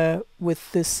folder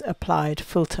with this applied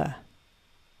filter.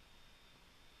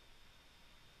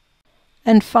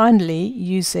 And finally,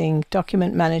 using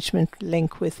Document Management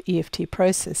Link with EFT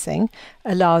Processing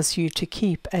allows you to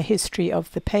keep a history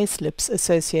of the payslips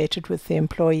associated with the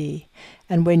employee.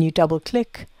 And when you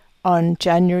double-click on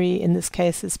January, in this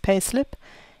case's payslip,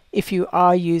 if you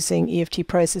are using EFT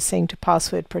Processing to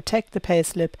password protect the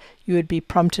payslip, you would be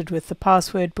prompted with the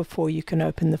password before you can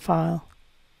open the file.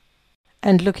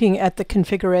 And looking at the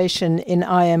configuration in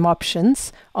IM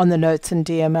Options on the Notes and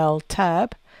DML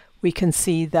tab, we can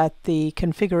see that the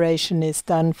configuration is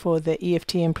done for the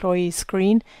EFT employee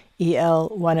screen,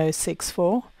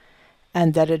 EL1064,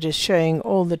 and that it is showing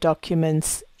all the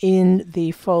documents in the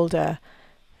folder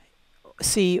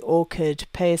C ORCID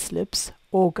payslips,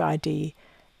 org ID,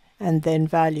 and then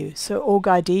value. So org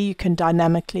ID, you can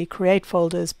dynamically create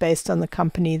folders based on the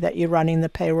company that you're running the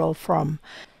payroll from.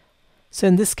 So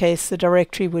in this case, the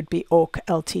directory would be org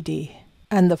Ltd.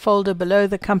 And the folder below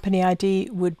the company ID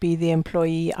would be the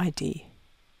employee ID.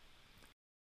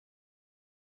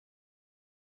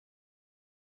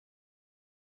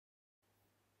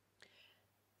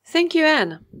 Thank you,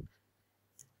 Anne.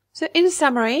 So in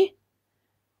summary,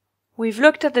 we've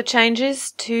looked at the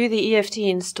changes to the EFT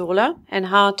installer and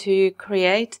how to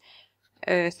create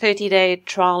a 30-day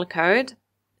trial code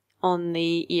on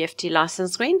the EFT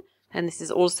license screen. And this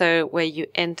is also where you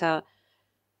enter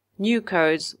new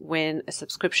codes when a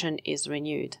subscription is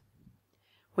renewed.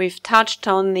 We've touched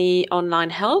on the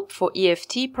online help for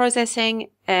EFT processing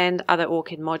and other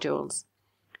ORCID modules.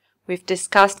 We've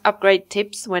discussed upgrade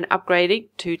tips when upgrading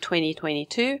to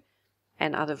 2022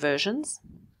 and other versions,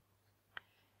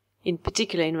 in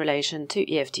particular in relation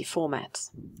to EFT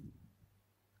formats.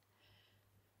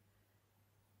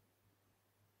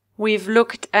 We've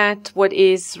looked at what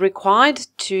is required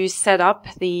to set up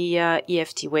the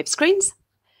EFT web screens.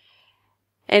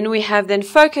 And we have then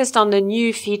focused on the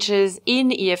new features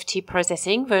in EFT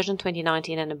processing version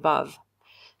 2019 and above.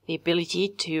 The ability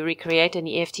to recreate an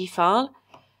EFT file,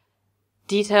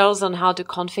 details on how to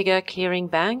configure Clearing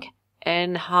Bank,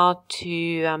 and how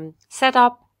to set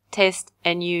up, test,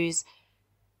 and use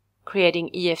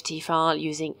creating EFT file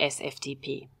using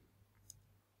SFTP.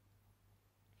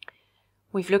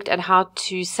 We've looked at how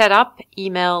to set up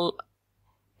email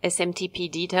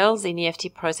SMTP details in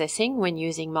EFT processing when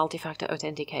using multi-factor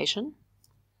authentication.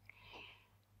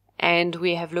 And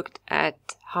we have looked at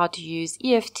how to use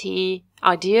EFT,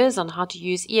 ideas on how to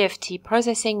use EFT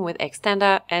processing with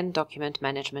Extender and Document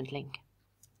Management Link.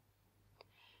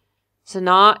 So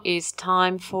now is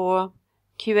time for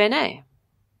Q&A.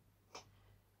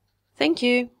 Thank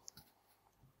you.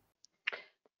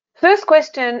 First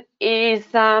question is,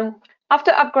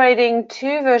 after upgrading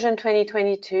to version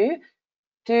 2022,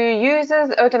 do users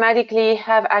automatically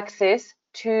have access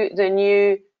to the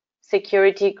new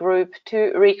security group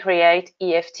to recreate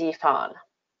EFT file?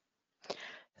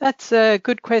 That's a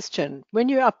good question. When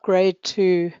you upgrade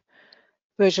to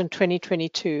version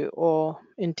 2022, or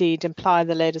indeed imply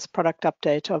the latest product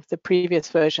update of the previous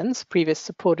versions, previous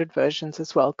supported versions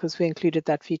as well, because we included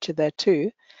that feature there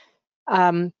too,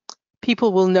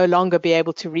 people will no longer be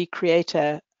able to recreate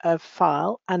a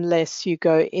file unless you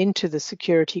go into the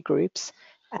security groups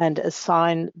and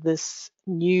assign this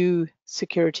new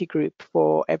security group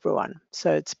for everyone.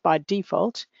 So it's by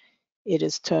default, it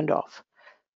is turned off.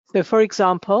 So for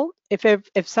example,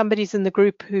 if somebody's in the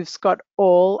group who's got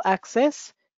all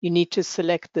access, you need to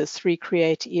select this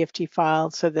recreate EFT file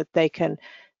so that they can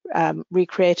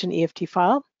recreate an EFT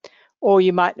file. Or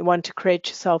you might want to create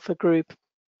yourself a group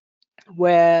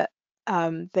where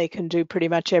they can do pretty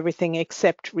much everything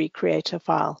except recreate a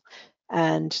file.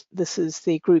 And this is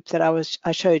the group that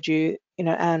I showed you.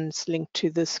 Anne's linked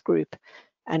to this group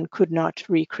and could not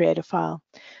recreate a file.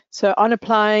 So on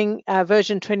applying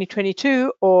version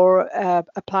 2022 or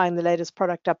applying the latest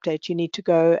product update, you need to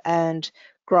go and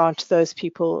grant those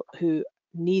people who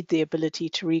need the ability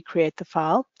to recreate the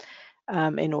file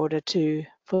in order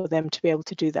for them to be able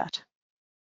to do that.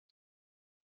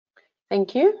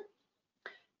 Thank you.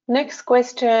 Next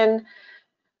question,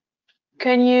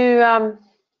 can you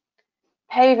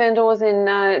pay vendors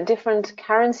in different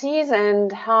currencies,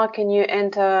 and how can you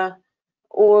enter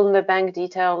all the bank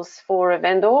details for a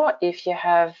vendor if you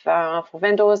have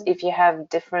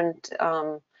different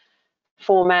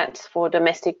formats for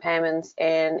domestic payments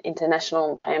and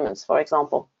international payments, for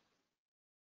example?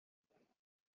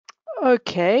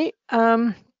 Okay.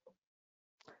 Can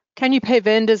you pay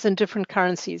vendors in different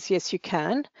currencies? Yes, you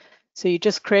can. So you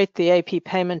just create the AP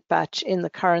payment batch in the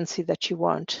currency that you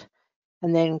want,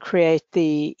 and then create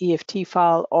the EFT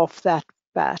file off that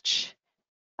batch.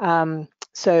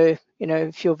 So,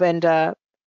 if your vendor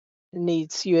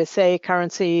needs USA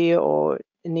currency or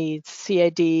needs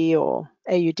CAD or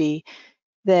AUD,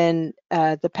 then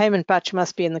the payment batch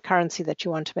must be in the currency that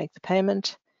you want to make the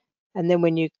payment. And then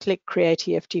when you click create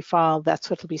EFT file, that's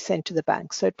what will be sent to the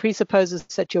bank. So it presupposes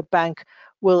that your bank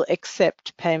will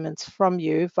accept payments from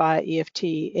you via EFT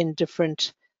in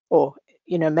different, or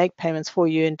make payments for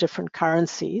you in different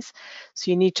currencies.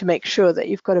 So you need to make sure that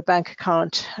you've got a bank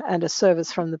account and a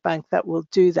service from the bank that will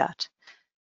do that.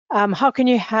 How can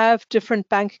you have different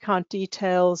bank account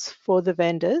details for the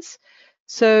vendors?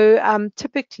 So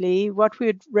typically what we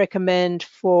would recommend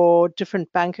for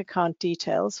different bank account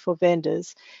details for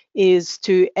vendors is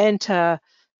to enter,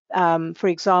 for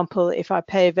example, if I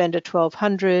pay a vendor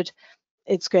 $1,200,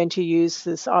 it's going to use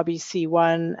this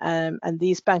RBC1 and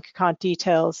these bank account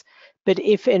details. But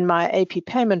if in my AP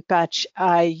payment batch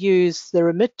I use the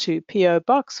remit to PO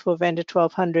box for vendor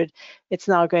 $1,200, it's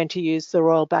now going to use the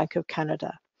Royal Bank of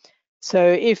Canada. So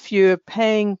if you're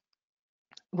paying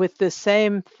with the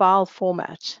same file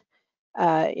format,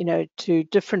 to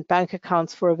different bank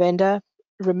accounts for a vendor,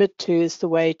 remit to is the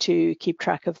way to keep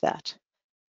track of that.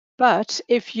 But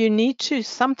if you need to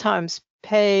sometimes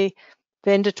pay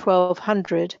vendor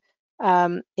 $1,200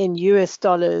 in US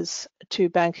dollars to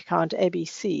bank account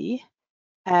ABC,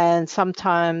 and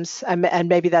sometimes, and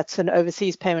maybe that's an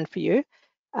overseas payment for you,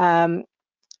 and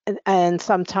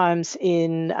sometimes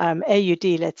in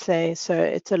AUD, let's say, so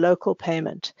it's a local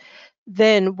payment,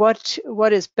 then what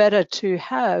is better to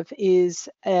have is,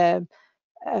 or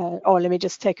let me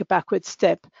just take a backward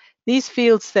step. These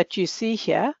fields that you see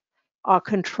here are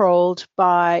controlled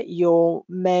by your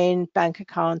main bank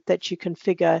account that you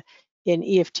configure in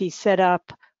EFT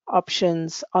Setup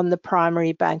Options on the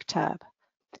Primary Bank tab.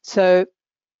 So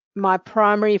my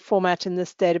primary format in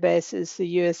this database is the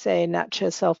USA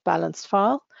NACHA self-balanced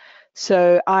file.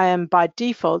 So I am by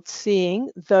default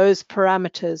seeing those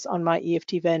parameters on my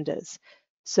EFT vendors.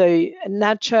 So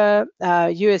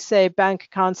NACHA, USA bank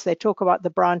accounts, they talk about the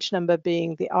branch number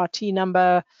being the RT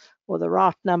number or the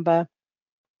RAT number,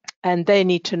 and they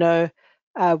need to know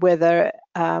whether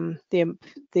the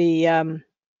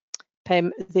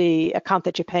account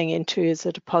that you're paying into is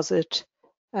a deposit,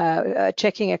 a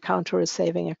checking account or a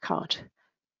saving account.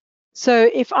 So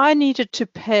if I needed to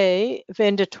pay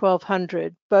vendor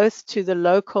 $1,200 both to the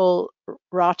local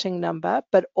routing number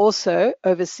but also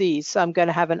overseas, so I'm going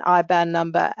to have an IBAN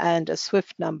number and a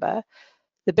SWIFT number,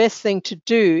 the best thing to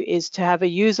do is to have a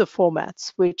user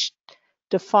formats which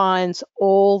defines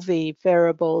all the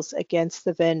variables against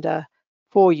the vendor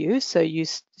for you. So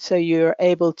you're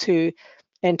able to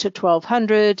enter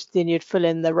 $1,200, then you'd fill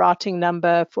in the routing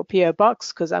number for PO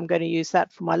Box because I'm going to use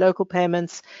that for my local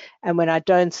payments. And when I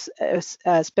don't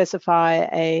specify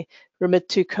a remit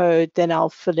to code, then I'll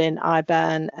fill in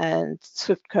IBAN and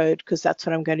SWIFT code because that's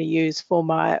what I'm going to use for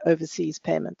my overseas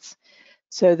payments.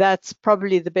 So that's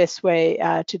probably the best way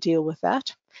to deal with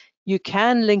that. You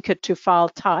can link it to file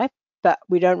type, but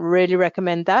we don't really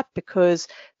recommend that because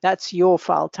that's your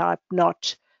file type,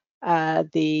 not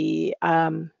the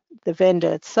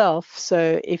vendor itself.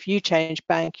 So if you change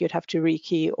bank, you'd have to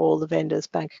rekey all the vendor's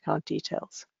bank account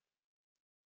details.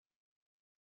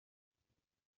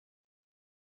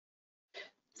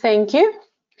 Thank you.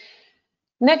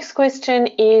 Next question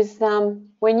is,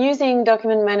 when using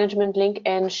document management link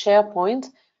and SharePoint,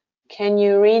 can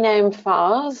you rename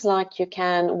files like you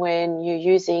can when you're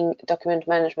using document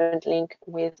management link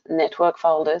with network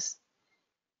folders?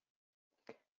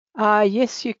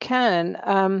 Yes, you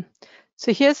can.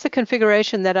 So here's the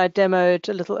configuration that I demoed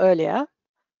a little earlier.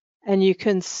 And you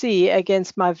can see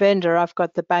against my vendor, I've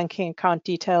got the banking account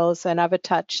details and I've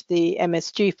attached the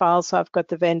MSG file. So I've got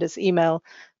the vendor's email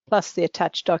plus the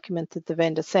attached document that the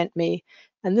vendor sent me.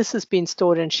 And this has been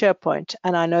stored in SharePoint.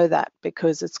 And I know that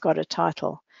because it's got a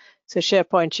title. So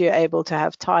SharePoint, you're able to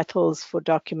have titles for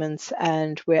documents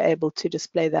and we're able to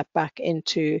display that back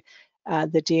into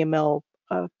the DML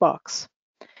box.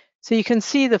 So you can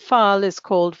see the file is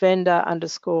called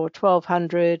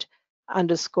vendor_1200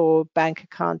 underscore bank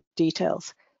account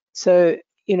details. So,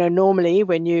 normally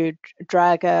when you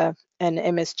drag an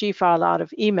MSG file out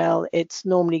of email, it's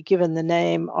normally given the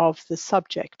name of the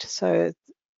subject. So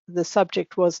the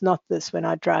subject was not this when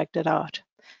I dragged it out.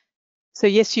 So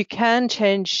yes, you can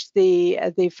change the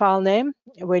file name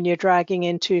when you're dragging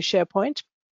into SharePoint.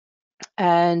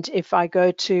 And if I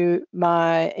go to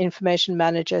my information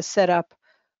manager setup,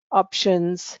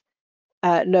 options,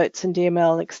 notes and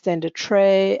DML extender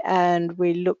tray, and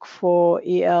we look for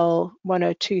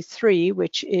EL1023,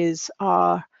 which is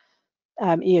our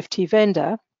EFT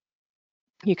vendor.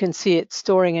 You can see it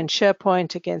storing in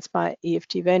SharePoint against my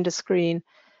EFT vendor screen,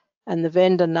 and the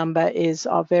vendor number is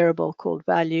our variable called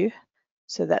value,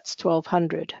 so that's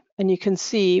 1200. And you can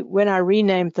see when I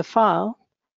renamed the file,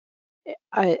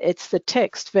 it's the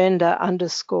text vendor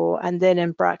underscore and then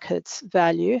in brackets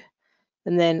value,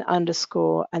 and then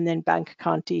underscore, and then bank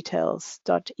account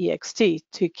details.ext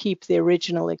to keep the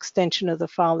original extension of the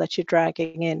file that you're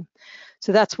dragging in.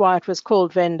 So that's why it was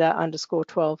called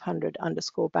vendor_1200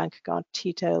 underscore bank account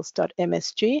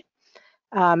details.msg.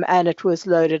 And it was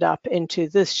loaded up into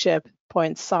this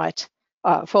SharePoint site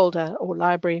folder or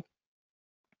library.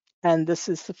 And this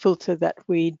is the filter that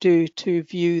we do to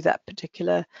view that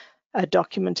particular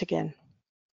document again.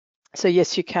 So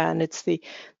yes, you can. It's the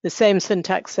same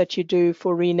syntax that you do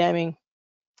for renaming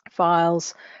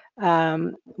files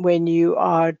when you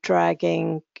are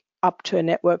dragging up to a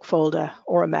network folder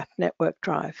or a map network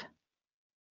drive.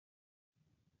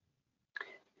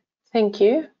 Thank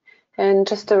you. And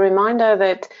just a reminder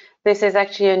that this is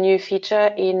actually a new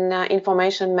feature in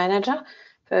Information Manager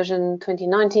version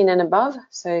 2019 and above.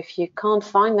 So if you can't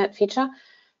find that feature,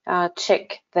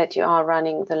 check that you are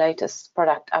running the latest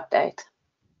product update.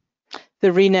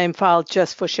 The rename file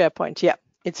just for SharePoint, yeah.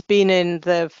 It's been in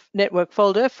the network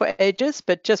folder for ages,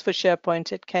 but just for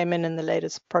SharePoint, it came in the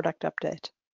latest product update.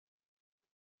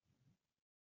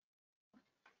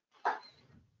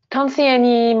 Can't see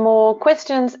any more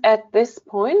questions at this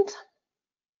point.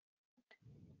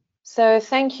 So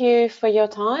thank you for your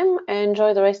time.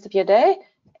 Enjoy the rest of your day.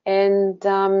 And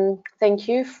thank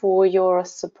you for your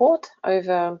support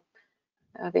over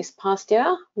this past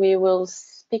year. We will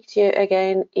speak to you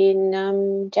again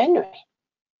in January.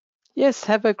 Yes,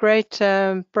 have a great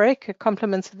break.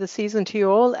 Compliments of the season to you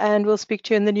all, and we'll speak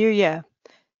to you in the new year.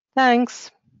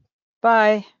 Thanks.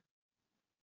 Bye.